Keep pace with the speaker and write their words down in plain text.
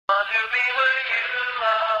want to be where you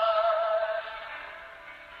are,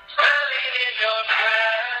 standing in your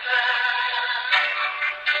presence,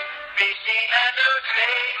 feasting at your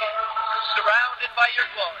table, surrounded by your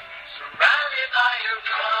glory, surrounded by your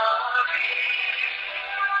glory,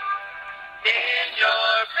 in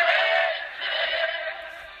your presence.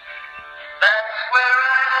 That's where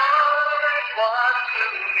I always want to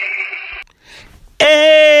be.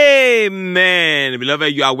 Amen.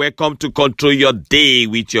 Beloved, you are welcome to control your day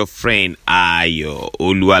with your friend Ayo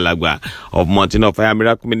Oluwalagba of Mountain of Fire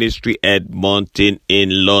Miracle Ministry at Mountain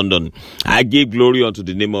in London. I give glory unto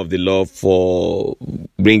the name of the Lord for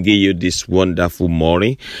bringing you this wonderful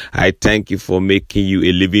morning. I thank you for making you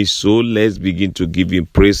a living soul. Let's begin to give him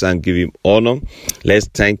praise and give him honor. Let's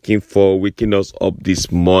thank him for waking us up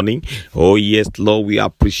this morning. Oh yes, Lord, we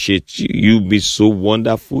appreciate you. You've been so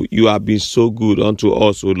wonderful. You have been so good unto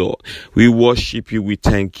us, oh Lord. We worship you. We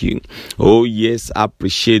thank you. Oh yes,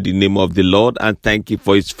 appreciate the name of the Lord and thank you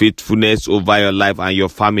for his faithfulness over your life and your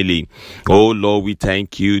family. Oh Lord, we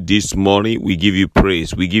thank you this morning. We give you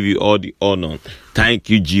praise. We give you all the honor. Thank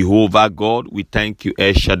you, Jehovah God. We thank you,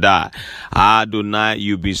 El Shaddai. Adonai,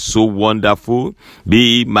 you've been so wonderful.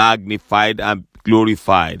 Be magnified and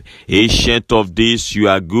glorified. Ancient of days, you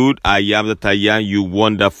are good. I am that I am, you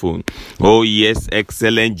wonderful. Oh yes,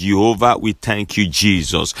 excellent Jehovah. We thank you,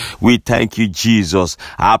 Jesus. We thank you, Jesus.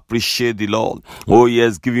 I appreciate the Lord. Oh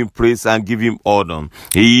yes, give him praise and give him honor.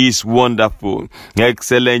 He is wonderful.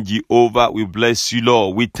 Excellent Jehovah. We bless you,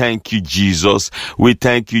 Lord. We thank you, Jesus. We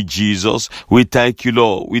thank you, Jesus. We thank you,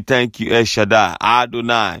 Lord. We thank you, El Shaddai.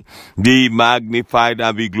 Adonai, be magnified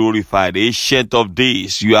and be glorified. Ancient of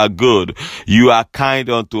days, you are good. You are kind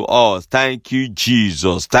unto us. Thank you,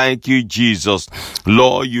 Jesus. Thank you, Jesus.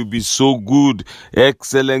 Lord, you be so good.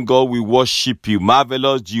 Excellent God, we worship you.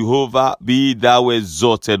 Marvelous Jehovah, be thou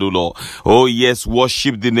exalted, O Lord. Oh yes,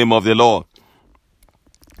 worship the name of the Lord.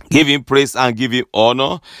 Give him praise and give him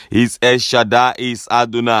honor. Is El Shaddai, is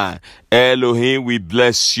Adonai. Elohim, we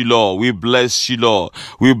bless you, Lord. We bless you, Lord.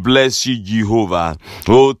 We bless you, Jehovah.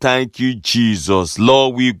 Oh, thank you, Jesus.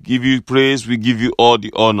 Lord, we give you praise. We give you all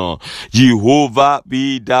the honor. Jehovah,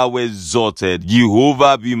 be thou exalted.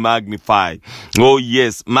 Jehovah, be magnified. Oh,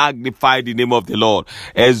 yes, magnify the name of the Lord.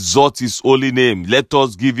 Exalt his holy name. Let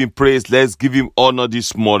us give him praise. Let's give him honor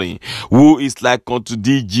this morning. Who is like unto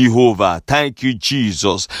thee, Jehovah? Thank you,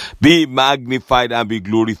 Jesus. Be magnified and be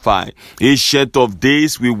glorified. Ancient of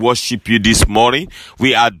days, we worship you this morning.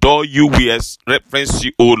 We adore you. We reference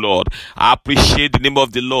you, O Lord. I appreciate the name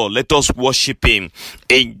of the Lord. Let us worship him.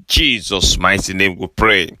 In Jesus' mighty name we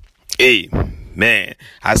pray. Amen.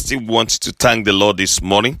 I still want to thank the Lord this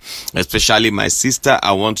morning, especially my sister.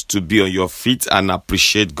 I want to be on your feet and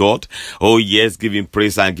appreciate God. Oh yes, give him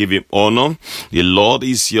praise and give him honor. The Lord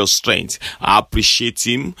is your strength. I appreciate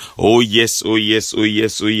him. Oh yes, oh yes, oh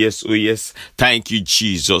yes, oh yes, oh yes. Thank you,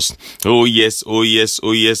 Jesus. Oh yes, oh yes,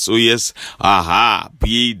 oh yes, oh yes. Aha,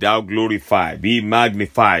 be thou glorified, be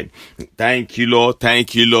magnified. Thank you, Lord.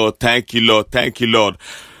 Thank you, Lord. Thank you, Lord. Thank you, Lord.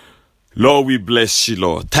 Lord, we bless you,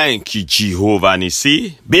 Lord. Thank you, Jehovah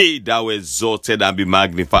Nissi. Be thou exalted and be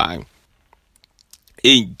magnified.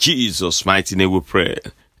 In Jesus' mighty name we pray.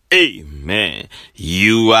 Amen.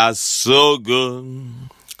 You are so good.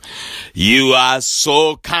 You are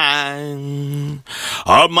so kind.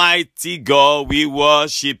 Almighty God, we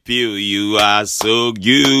worship you. You are so good.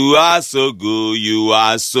 You are so good. You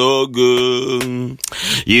are so good.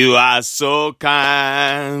 You are so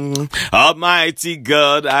kind. Almighty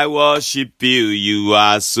God, I worship you. You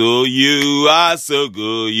are so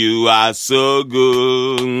good. You are so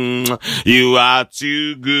good. You are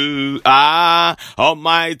too good.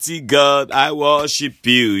 Almighty God, I worship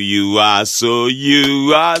you. You are so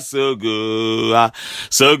good,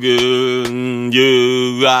 so good,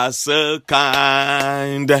 you are so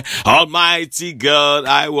kind. Almighty God,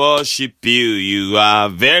 I worship you. You are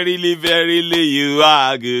verily, verily, you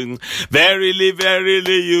are good. Verily,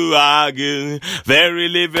 verily, you are good.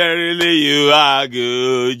 Verily, verily, you are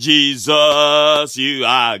good. Jesus, you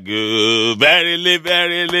are good. Verily,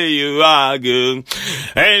 verily, you are good.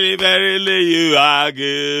 Verily, verily, you are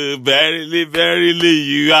good. Verily, verily,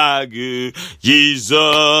 you are good.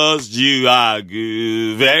 Jesus, you are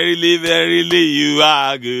good. Verily, verily, you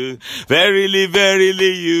are good. Verily,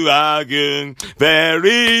 verily, you are good.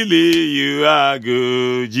 Verily, you are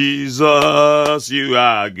good. Jesus, you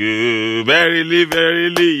are good. Verily,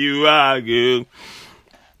 verily, you are good.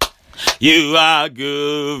 You are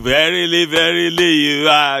good. Verily, verily, you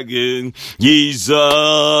are good.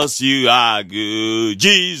 Jesus, you are good.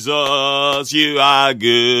 Jesus, you are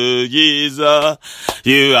good. Jesus,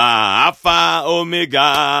 you are Alpha,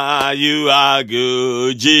 Omega. You are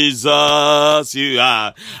good. Jesus, you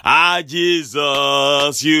are.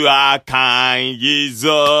 Jesus, you are kind.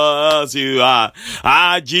 Jesus, you are.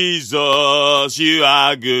 Jesus, you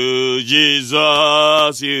are good.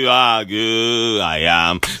 Jesus, you are good. I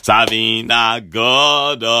am serving a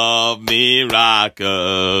God of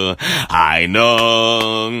miracle. I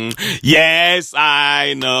know. Yes,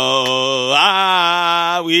 I know.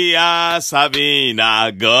 We are serving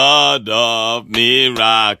a God of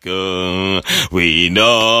miracle. We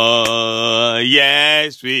know.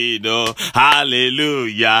 Yes, we know.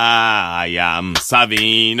 Hallelujah. I am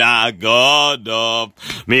serving a God of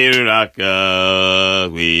miracle.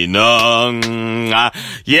 We know.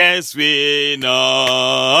 Yes, we know.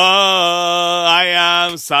 I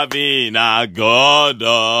am serving a God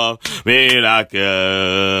of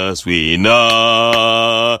miracles. We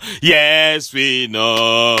know. Yes, we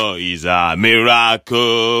know. He's a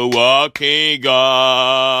miracle working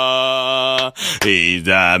God. He's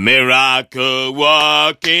a miracle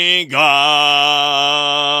working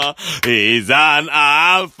God. He's an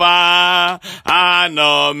Alpha and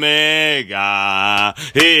Omega.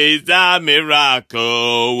 He's a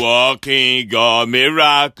miracle working God.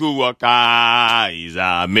 Miracle worker. He's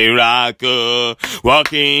a miracle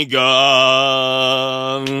working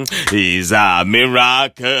God. He's a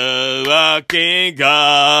miracle working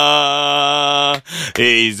God.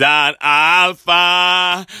 He's an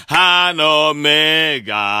Alpha and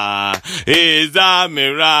Omega. He's a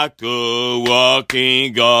miracle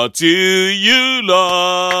working God. To you,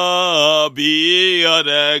 Lord, be all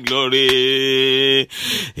the glory.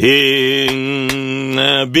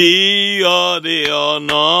 Be all the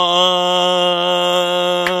honor.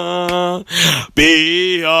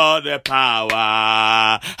 Be all the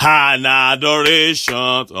power and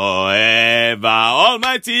adoration forever.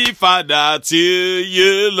 Almighty Father, to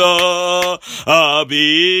you, Lord,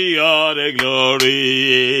 be all the glory.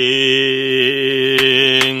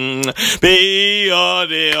 Be all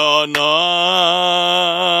the honor.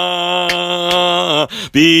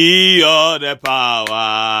 Be all the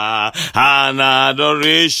power and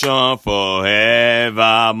adoration forevermore.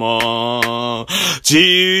 To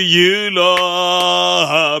you,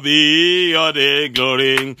 Lord, be all the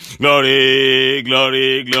glory, glory,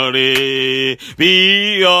 glory, glory.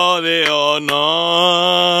 Be all the honor.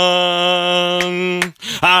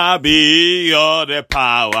 Be all the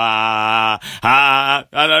power and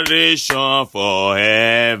adoration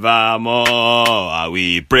forevermore.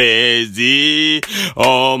 We praise thee,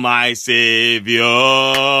 oh my Savior.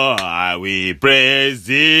 I will praise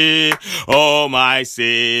thee, oh my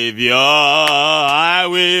Savior. I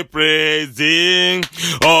will praise thee,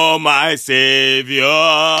 oh my Savior.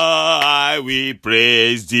 I will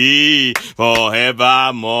praise thee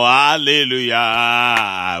forevermore. Hallelujah.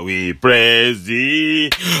 I will praise thee,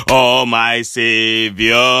 oh my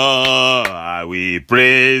Savior. I will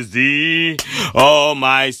praise thee, oh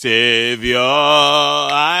my Savior.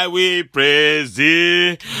 I will praise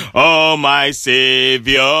thee, oh my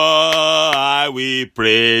Savior. I will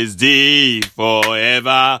praise thee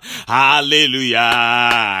forever. Hallelujah.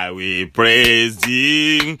 I will praise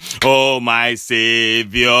thee, oh my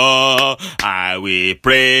Savior. I will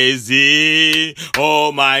praise thee,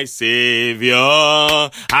 oh my Savior.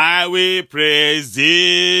 I will praise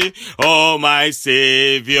thee, oh my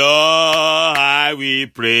Savior. I will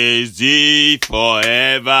praise thee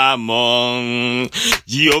forevermore.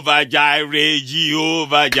 Jehovah Jireh,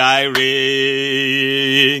 Jehovah Jireh,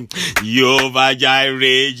 Jehovah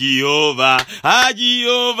Jireh, Jehovah,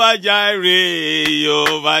 Jehovah Jireh,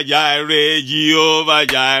 Jehovah Jireh, Jehovah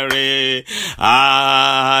Jireh,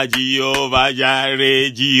 Jehovah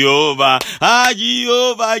Jireh, Jehovah,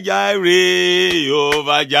 Jehovah Jireh,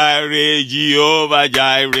 Jehovah Jireh, Jehovah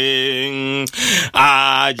Jireh,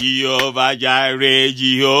 Jehovah Jireh,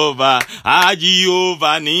 Jehovah,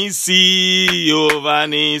 Jehovah Nisi, Jehovah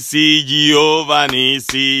Nisi, Jehovah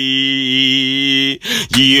Nisi,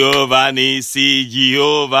 Jehovah Nisi,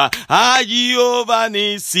 Jehovah, Jehovah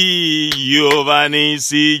Nisi, Jehovah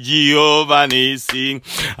Nisi, Jehovah Nisi.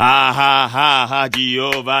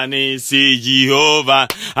 Jehovah Nisi, Jehovah.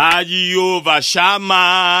 Jehovah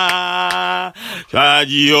Shammah.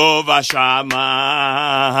 Jehovah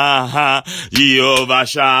Shammah. Jehovah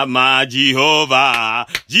Shammah, Jehovah.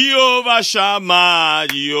 Jehovah Shammah,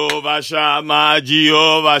 Jehovah Shammah,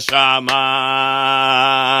 Jehovah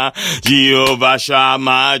Shammah. Jehovah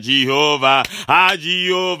Shammah, Jehovah.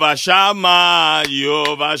 Jehovah Shammah,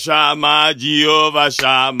 Jehovah Shammah, Jehovah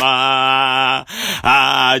Shammah.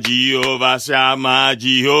 Jehovah Shammah,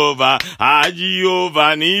 Jehovah.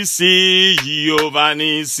 Jehovah Nisi, Jehovah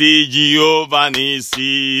Nisi, Jehovah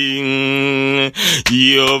Nisi.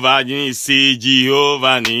 Jehovah Nisi,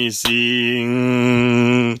 Jehovah Nisi.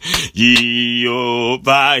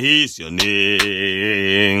 Jehovah is your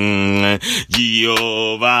name.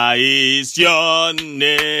 Jehovah is your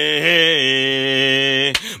name.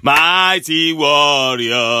 Mighty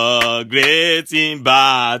warrior, great in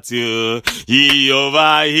battle.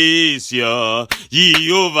 Jehovah is your name.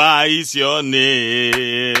 Jehovah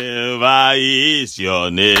is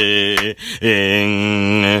your name.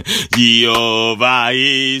 Jehovah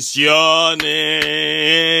is your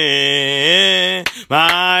name.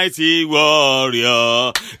 Mighty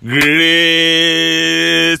warrior,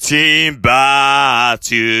 great in battle.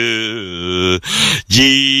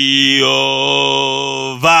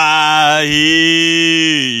 Jehovah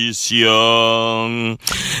is your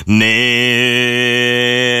name.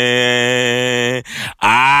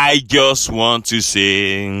 I just want to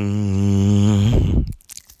sing,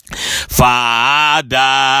 Father,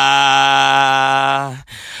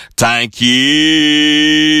 thank you.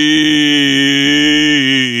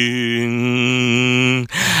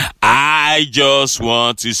 I just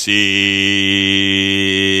want to say,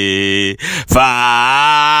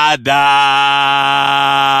 Father,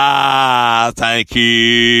 thank you.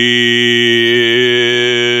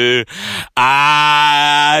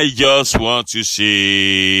 I just want to say,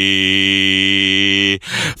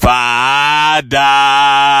 Father,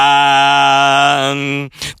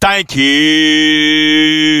 thank you.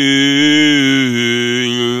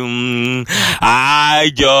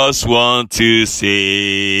 I just want to say,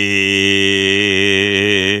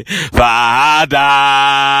 Father,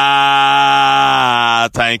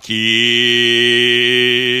 thank you.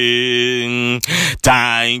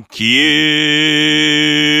 Thank you.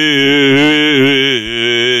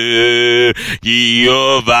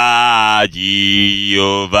 Jehovah,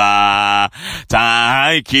 Jehovah,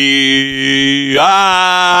 thank you.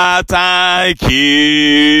 Thank you.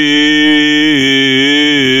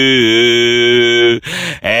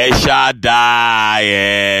 El Shaddai,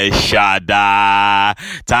 El Shaddai,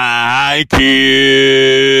 thank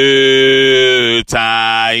you.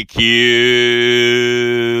 Thank you.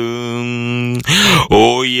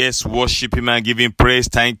 Oh yes, worship him and give him praise.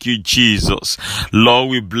 Thank you, Jesus. Lord,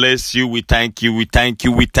 we bless you. We thank you. We thank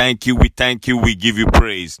you. We thank you. We thank you. We give you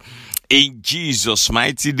praise. In Jesus'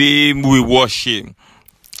 mighty name, we worship.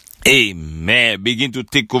 Amen. Begin to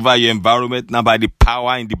take over your environment now by the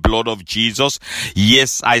power in the blood of Jesus.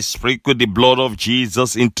 Yes, I sprinkle the blood of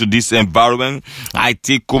Jesus into this environment. I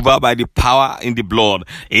take over by the power in the blood.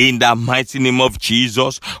 In the mighty name of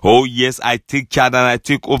Jesus. Oh yes, I take charge and I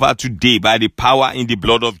take over today by the power in the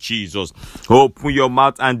blood of Jesus. Open your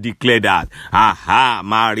mouth and declare that.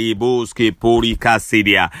 Mariboske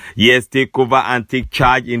Porikasedia. Yes, take over and take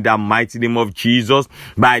charge in the mighty name of Jesus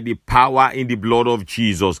by the power in the blood of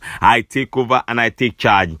Jesus. I take over and I take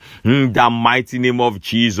charge in the mighty name of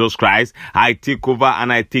Jesus Christ. I take over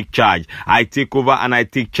and I take charge. I take over and I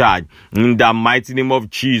take charge in the mighty name of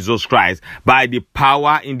Jesus Christ. By the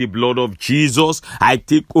power in the blood of Jesus, I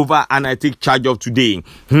take over and I take charge of today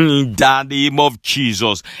in the name of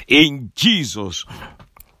Jesus. In Jesus'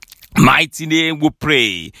 mighty name we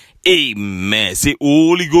pray. Amen. Say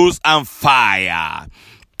Holy Ghost and fire.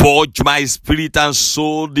 Purge my spirit and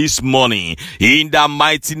soul this morning in the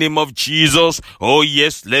mighty name of Jesus. Oh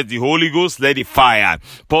yes, let the Holy Ghost, let the fire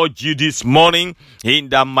purge you this morning in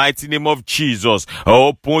the mighty name of Jesus.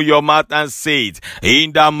 Open your mouth and say it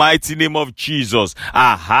in the mighty name of Jesus.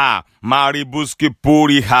 Maribuski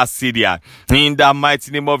Puri Hasidia. In the mighty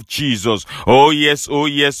name of Jesus. Oh yes, oh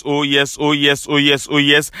yes, oh yes, oh yes, oh yes, oh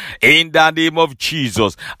yes. In the name of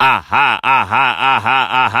Jesus.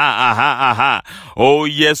 Oh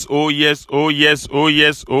yes, oh yes, oh yes, oh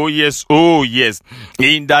yes, oh yes, oh yes.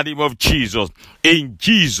 In the name of Jesus. In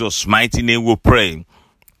Jesus' mighty name we pray.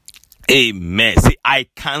 Amen. Say, I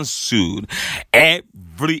cancel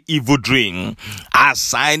every evil dream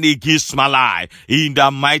assigned against my life. In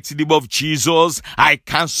the mighty name of Jesus, I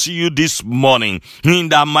cancel you this morning. In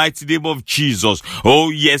the mighty name of Jesus. Oh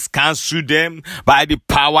yes, cancel them by the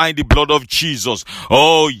power and the blood of Jesus.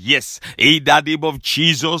 Oh yes, in the name of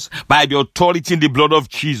Jesus, by the authority in the blood of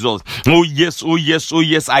Jesus. Oh yes, oh yes, oh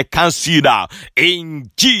yes, I cancel you now.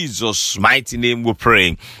 In Jesus' mighty name we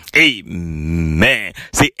pray. Amen.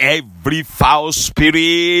 Say, every foul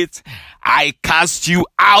spirit, I cast you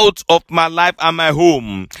out of my life and my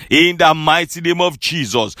home in the mighty name of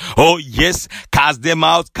Jesus. Oh yes, cast them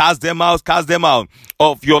out, cast them out, cast them out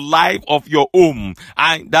of your life, of your home,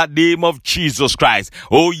 and the name of Jesus Christ.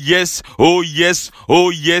 Oh yes, oh yes,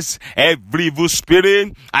 oh yes, every evil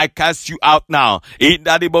spirit, I cast you out now in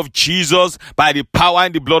the name of Jesus, by the power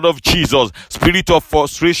and the blood of Jesus. Spirit of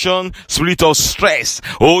frustration, spirit of stress,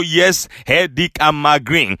 oh yes, headache and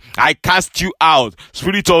migraine, I cast you out.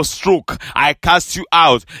 Spirit of stroke, I cast you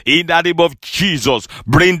out in the name of Jesus.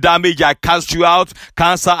 Brain damage, I cast you out.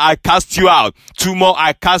 Cancer, I cast you out. Tumor,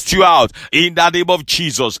 I cast you out in the name of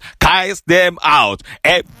Jesus. Cast them out.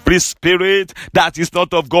 Every spirit that is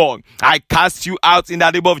not of God, I cast you out in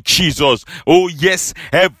the name of Jesus. Oh yes,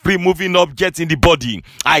 every moving object in the body,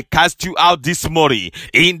 I cast you out this morning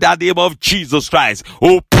in the name of Jesus Christ.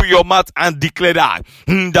 Open your mouth and declare that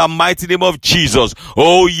in the mighty name of Jesus.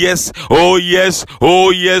 Oh yes, oh yes, oh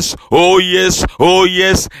yes, oh yes, oh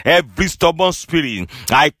yes, every stubborn spirit,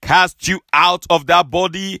 I cast you out of that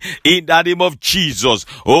body in the name of Jesus.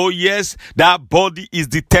 Oh yes, that body is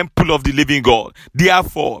the temple of the living God.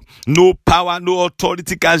 Therefore, no power, no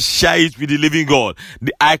authority can share it with the living God.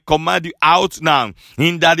 I command you out now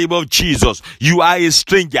in the name of Jesus. You are a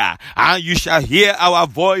stranger, and you shall hear our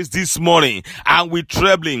voice this morning, and with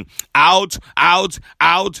trembling, out, out,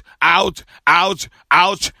 out, out, out,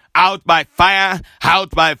 out, out by fire, out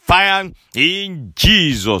by fire, in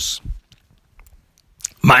Jesus'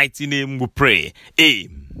 mighty name we pray.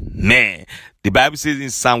 Amen. The Bible says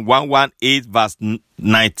in Psalm 118 verse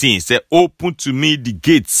 19, say, open to me the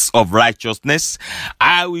gates of righteousness.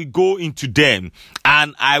 I will go into them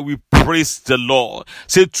and I will praise the Lord.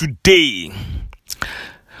 Say, today,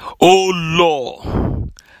 oh Lord,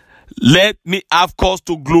 let me have cause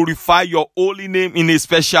to glorify your holy name in a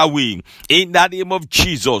special way. In the name of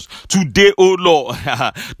Jesus. Today, oh Lord,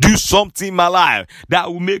 do something in my life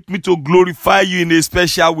that will make me to glorify you in a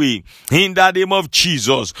special way. In the name of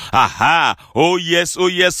Jesus. Aha. Oh yes, oh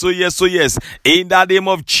yes, oh yes, oh yes. In the name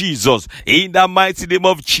of Jesus. In the mighty name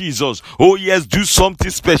of Jesus. Oh yes, do something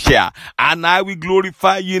special. And I will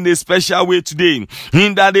glorify you in a special way today.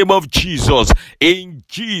 In the name of Jesus. In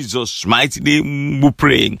Jesus' mighty name we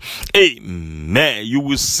pray. Amen. You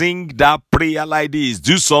will sing that prayer like this.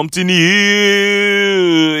 Do something new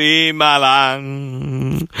in my life.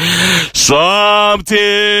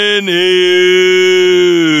 Something new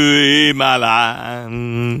in my life.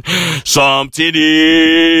 Something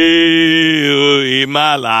new in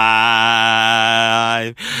my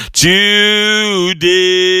life.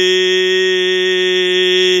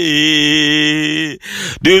 Today,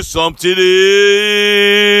 do something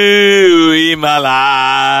new in my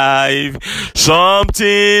life.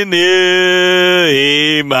 Something new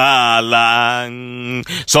in my life.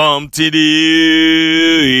 Something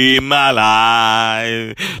new in my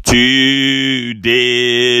life.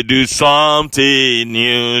 Today, do something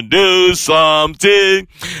new. Do something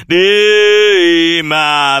new in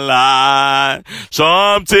my life.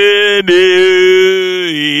 Something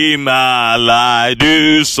new in my life.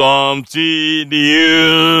 Do something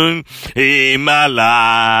new in my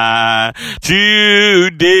life.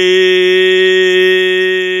 Today,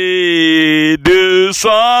 do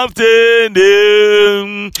something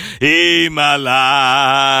new in my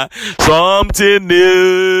life. Something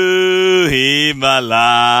new in my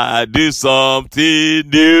life. Do something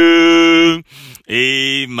new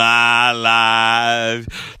in my life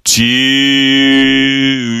today.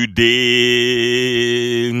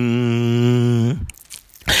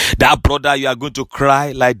 That brother, you are going to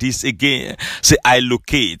cry like this again. Say, I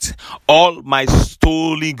locate all my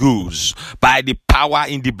stolen goods by the power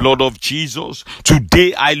in the blood of Jesus.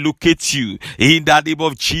 Today I locate you in the name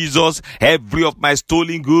of Jesus. Every of my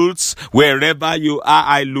stolen goods, wherever you are,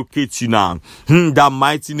 I locate you now. In the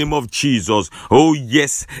mighty name of Jesus. Oh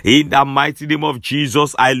yes, in the mighty name of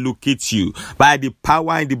Jesus, I locate you. By the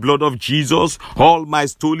power in the blood of Jesus, all my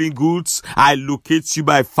stolen goods, I locate you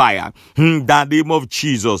by fire. In the name of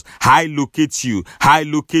Jesus, I I locate you. I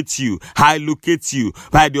locate you. I locate you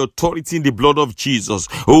by the authority in the blood of Jesus.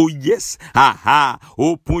 Oh yes.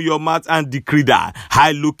 Open your mouth and decree that.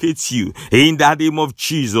 I locate you in the name of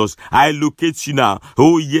Jesus. I locate you now.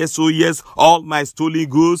 Oh yes. Oh yes. All my stolen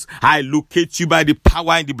goods, I locate you by the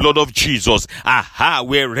power in the blood of Jesus.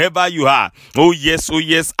 Wherever you are. Oh yes. Oh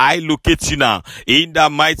yes. I locate you now in the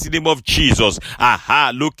mighty name of Jesus.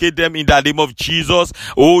 Locate them in the name of Jesus.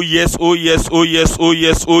 Oh yes. Oh yes. Oh yes. Oh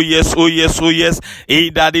yes. Oh yes. Oh yes. Oh yes.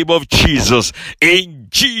 In the name of Jesus. In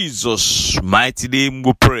Jesus' mighty name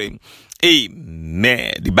we pray.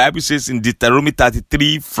 Amen. The Bible says in Deuteronomy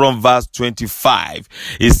 33 from verse 25,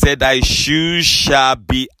 it said, thy shoes shall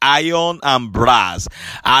be iron and brass,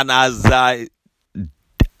 and as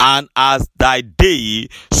thy day,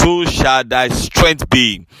 so shall thy strength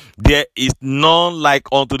be. There is none like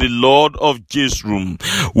unto the Lord of Jeshurun,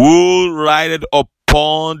 who rideth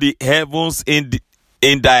upon the heavens in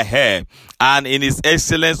thy hair, and in his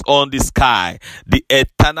excellence on the sky. The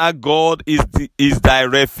eternal God is thy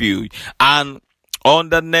refuge, and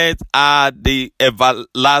underneath are the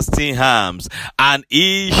everlasting arms, and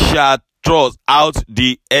he shall thrust out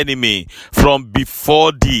the enemy from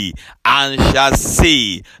before thee, and shall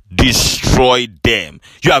say, destroy them.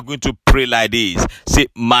 You are going to pray like this. Say,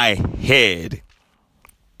 my head,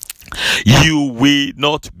 you will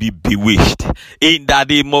not be bewitched in the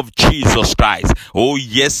name of Jesus Christ. Oh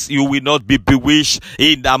yes, you will not be bewitched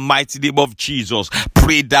in the mighty name of Jesus.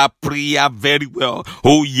 Pray that prayer very well.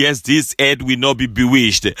 Oh yes, this head will not be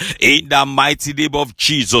bewitched in the mighty name of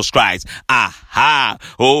Jesus Christ.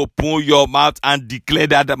 Open your mouth and declare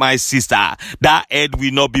that, my sister, that head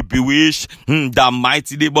will not be bewitched in the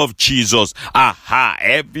mighty name of Jesus.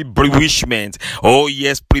 Every bewitchment, oh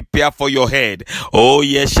yes, prepare for your head. Oh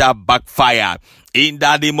yes, shall backfire in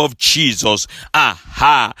the name of Jesus.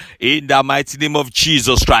 In the mighty name of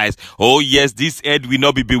Jesus Christ. Oh yes, this head will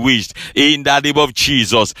not be bewitched in the name of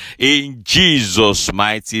Jesus. In Jesus'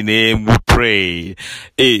 mighty name we pray.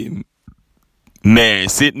 Amen.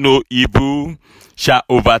 Say, no evil shall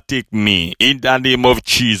overtake me in the name of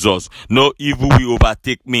Jesus. No evil will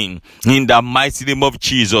overtake me in the mighty name of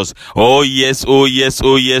Jesus. Oh yes, oh yes,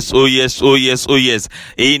 oh yes, oh yes, oh yes, oh yes.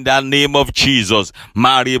 In the name of Jesus.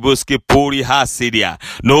 Mariboske pori hasidia.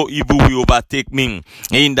 No evil will overtake me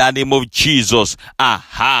in the name of Jesus.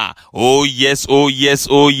 Oh yes, oh yes,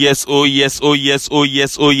 oh yes, oh yes, oh yes, oh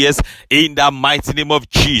yes, oh yes. In the mighty name of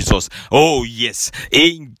Jesus. Oh yes,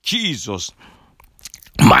 in Jesus'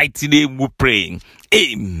 mighty name we pray.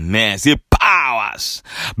 Amen. Say, powers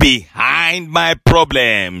behind my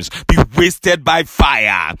problems be wasted by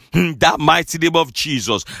fire in the mighty name of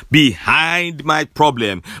Jesus. Behind my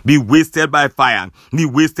problem be wasted by fire. Be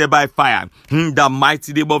wasted by fire in the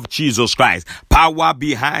mighty name of Jesus Christ. Power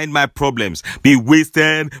behind my problems be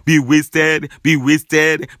wasted, be wasted, be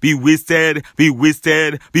wasted, be wasted, be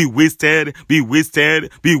wasted, be wasted, be wasted,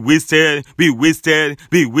 be wasted, be wasted,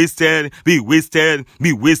 be wasted, be wasted,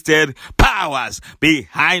 be wasted. Powers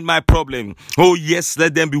behind my problem, oh yes,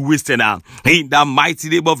 let them be wasted now in the mighty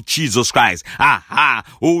name of Jesus Christ.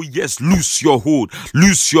 Oh yes, lose your hold,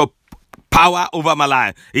 lose your power over my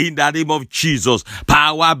life in the name of Jesus.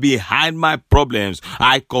 Power behind my problems,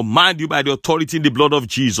 I command you by the authority in the blood of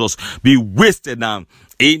Jesus, be wasted now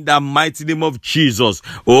in the mighty name of Jesus.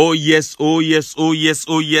 Oh yes, oh yes, oh yes,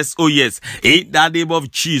 oh yes, oh yes. In the name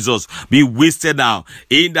of Jesus, be wasted now.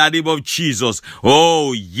 In the name of Jesus.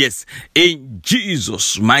 Oh yes. In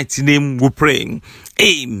Jesus' mighty name we pray.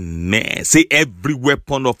 Amen. Say, every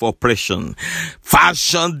weapon of oppression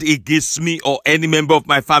fashioned against me or any member of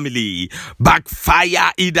my family,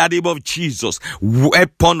 backfire in the name of Jesus.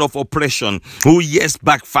 Weapon of oppression, oh yes,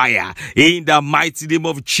 backfire in the mighty name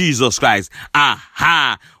of Jesus Christ.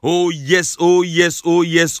 Oh yes, oh yes, oh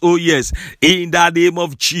yes, oh yes, in the name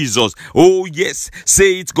of Jesus. Oh yes,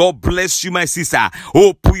 say it. God bless you, my sister.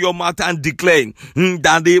 Open your mouth and declare in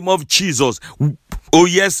the name of Jesus. Oh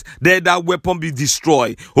yes, let that weapon be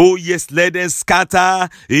destroyed. Oh yes, let them scatter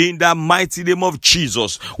in the mighty name of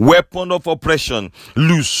Jesus. Weapon of oppression,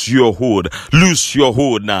 loose your hold. Loose your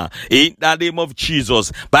hold now. In the name of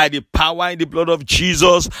Jesus, by the power in the blood of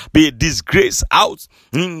Jesus, be disgraced out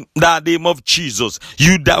in the name of Jesus.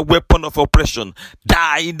 You, that weapon of oppression,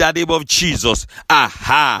 die in the name of Jesus.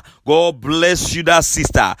 God bless you, that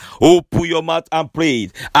sister. Open your mouth and pray.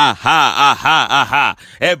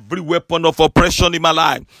 Every weapon of oppression in my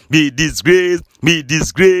life be disgraced, be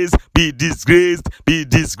disgraced, be disgraced, be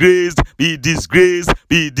disgraced, be disgraced,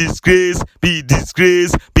 be disgraced, be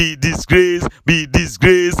disgraced, be disgraced, be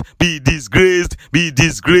disgraced, be disgraced, be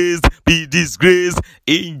disgraced, be disgraced.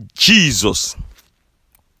 In Jesus'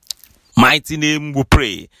 mighty name we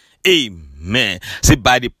pray. Amen. Say,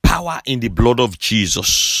 by the power in the blood of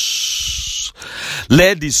Jesus,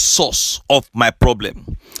 let the source of my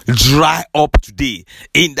problem dry up today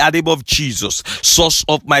in the name of Jesus. Source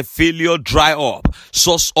of my failure, dry up.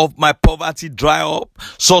 Source of my poverty, dry up.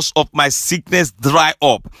 Source of my sickness, dry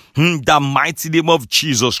up. In the mighty name of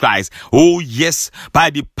Jesus Christ. Oh yes, by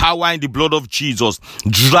the power in the blood of Jesus,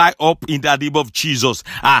 dry up in the name of Jesus.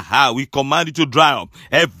 Aha, we command you to dry up.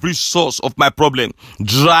 Every source of my problem,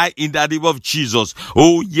 dry in the name of Jesus.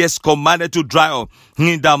 Oh yes, commanded to dry up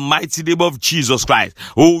in the mighty name of Jesus Christ.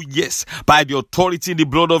 Oh yes, by the authority in the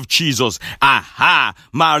blood of Jesus. Aha,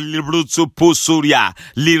 in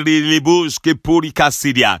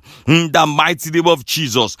the mighty name of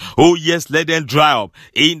Jesus. Oh yes, let them dry up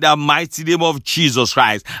in the mighty name of Jesus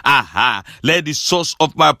Christ. Aha, let the source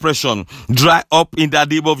of my oppression dry up in the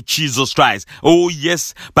name of Jesus Christ. Oh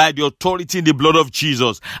yes, by the authority in the blood of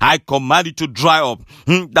Jesus, I command it to dry up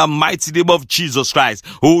in the mighty name of Jesus Christ.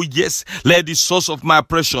 Oh yes, let the source of my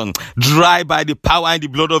oppression dry by the power in the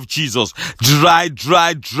blood of Jesus. Dry,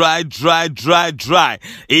 dry, dry, dry, dry, dry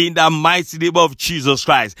in the mighty name of Jesus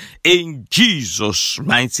Christ. In Jesus'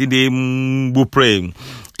 mighty name we pray.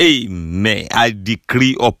 Amen. I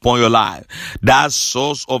decree upon your life that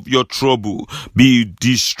source of your trouble be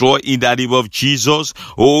destroyed in the name of Jesus.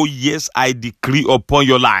 Oh yes, I decree upon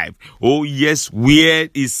your life. Oh yes, where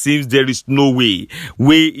it seems there is no way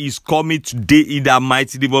is coming today in the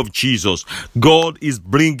mighty name of Jesus. God is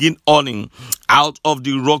bringing honey out of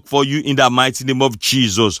the rock for you in the mighty name of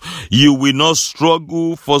Jesus. You will not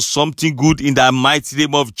struggle for something good in the mighty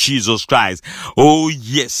name of Jesus Christ. Oh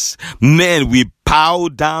yes, men, we bow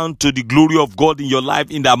down to the glory of God in your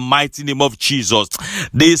life in the mighty name of Jesus.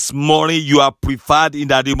 This morning you are preferred in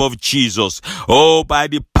the name of Jesus. Oh, by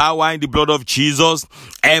the power in the blood of Jesus,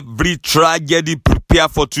 every tragedy prepare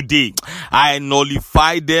for today, I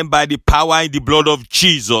nullify them by the power in the blood of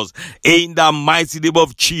Jesus. In the mighty name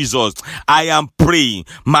of Jesus, I am praying.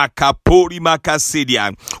 Makapori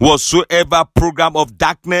Makasedia. Whatsoever program of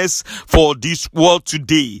darkness for this world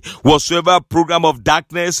today, whatsoever program of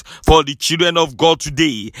darkness for the children of God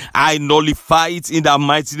today, I nullify it in the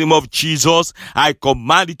mighty name of Jesus. I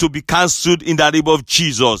command it to be cancelled in the name of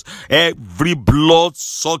Jesus. Every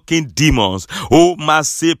blood-sucking demons, oh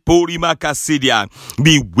Masepori Makasedia,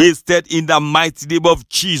 be wasted in the mighty name of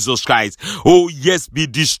Jesus Christ. Oh yes, be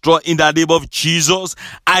destroyed in the name of Jesus.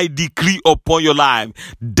 I decree upon your life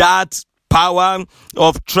that power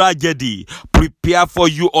of tragedy prepare for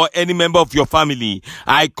you or any member of your family,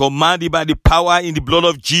 I command it by the power in the blood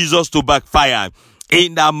of Jesus to backfire.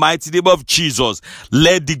 In the mighty name of Jesus,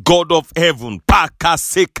 let the God of heaven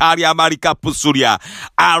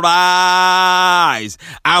arise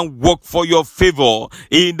and work for your favor.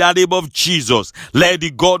 In the name of Jesus, let the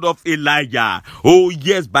God of Elijah, oh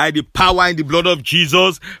yes, by the power in the blood of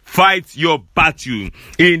Jesus, fight your battle.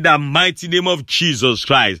 In the mighty name of Jesus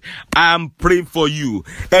Christ, I'm praying for you.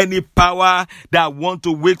 Any power that want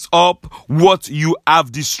to wake up what you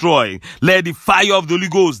have destroyed, let the fire of the Holy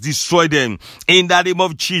Ghost destroy them. In the name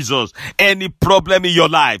of Jesus, any problem in your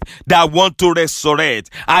life that want to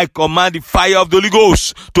resurrect, I command the fire of the Holy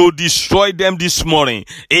Ghost to destroy them this morning.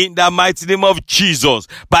 In the mighty name of Jesus,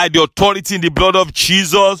 by the authority in the blood of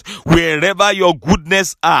Jesus, wherever your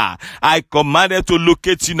goodness are, I command it to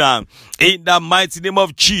locate you now. In the mighty name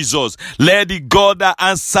of Jesus, let the God that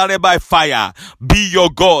answered by fire be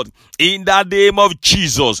your God. In the name of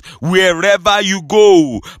Jesus, wherever you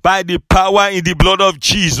go, by the power in the blood of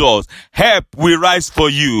Jesus, help will rise for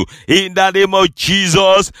you. In the name of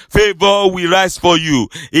Jesus, favor will rise for you.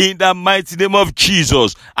 In the mighty name of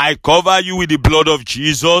Jesus, I cover you with the blood of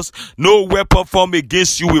Jesus. No weapon formed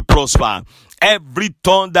against you will prosper. Every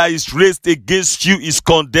tongue that is raised against you is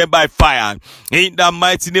condemned by fire. In the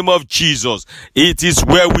mighty name of Jesus, it is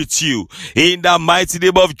well with you. In the mighty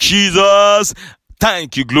name of Jesus,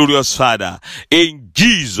 thank you, glorious Father. In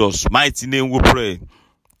Jesus' mighty name we pray.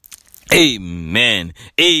 Amen.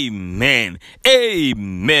 Amen.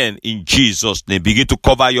 Amen. In Jesus' name. Begin to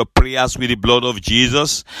cover your prayers with the blood of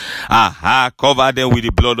Jesus. Aha. Cover them with the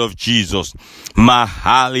blood of Jesus. In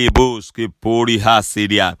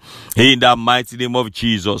the mighty name of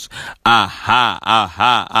Jesus. Aha.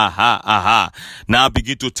 Aha. Aha. Aha. Now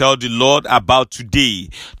begin to tell the Lord about today.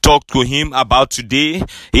 Talk to him about today.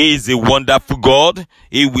 He is a wonderful God.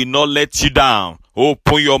 He will not let you down.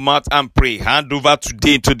 Open your mouth and pray. Hand over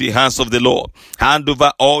today into the hands of the Lord. Hand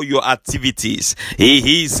over all your activities.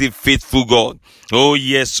 He is a faithful God. Oh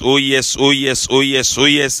yes, oh yes, oh yes, oh yes, oh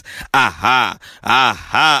yes. Aha,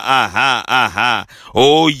 aha, aha, aha.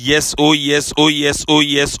 Oh yes, oh yes, oh yes, oh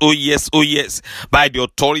yes, oh yes, oh yes. By the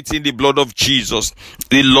authority in the blood of Jesus,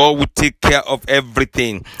 the Lord will take care of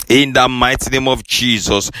everything in the mighty name of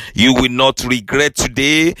Jesus. You will not regret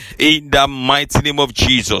today in the mighty name of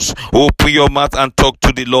Jesus. Open your mouth and talk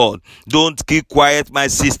to the Lord. Don't keep quiet, my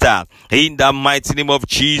sister. In the mighty name of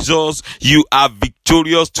Jesus, you are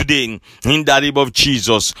victorious today in the name of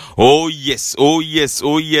Jesus. Oh yes, oh yes,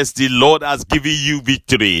 oh yes. The Lord has given you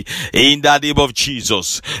victory in the name of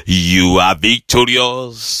Jesus. You are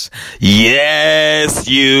victorious. Yes,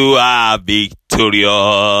 you are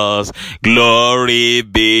victorious. Glory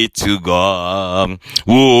be to God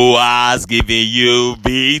who has given you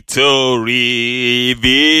victory.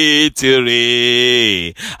 Victory.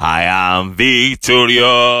 I am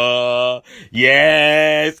victorious.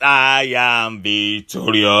 Yes, I am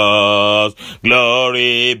victorious.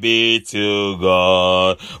 Glory be to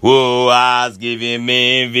God who has given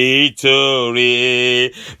me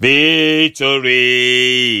victory.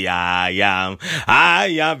 Victory. I am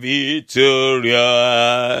victorious.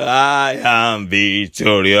 I am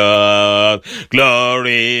victorious.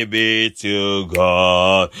 Glory be to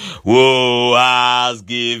God who has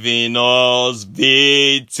given us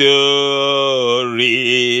victory.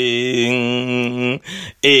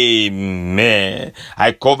 Amen.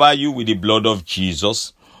 I cover you with the blood of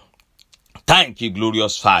Jesus. Thank you,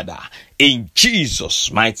 glorious Father. In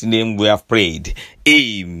Jesus' mighty name we have prayed.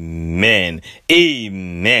 Amen.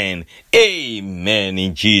 Amen. Amen.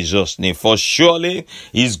 In Jesus' name. For surely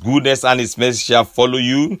his goodness and his mercy shall follow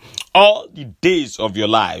you all the days of your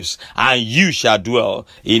lives, and you shall dwell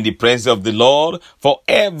in the presence of the Lord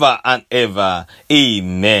forever and ever.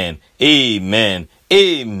 Amen. Amen.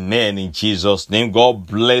 Amen. In Jesus' name. God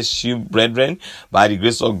bless you, brethren. By the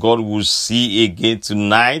grace of God, we'll see again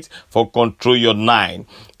tonight for Control Your Night.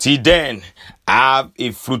 Till then, have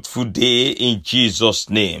a fruitful day in Jesus'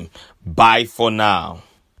 name. Bye for now.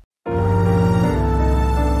 On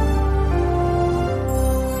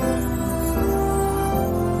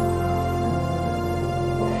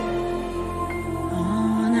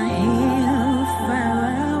a hill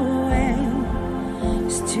far away,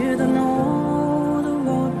 stood an old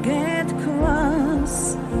rugged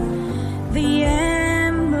cross, the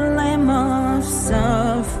emblem of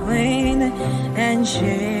suffering and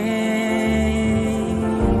shame.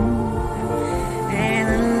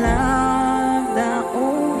 And I love the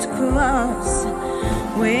old cross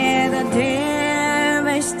where the dead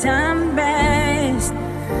may stand back.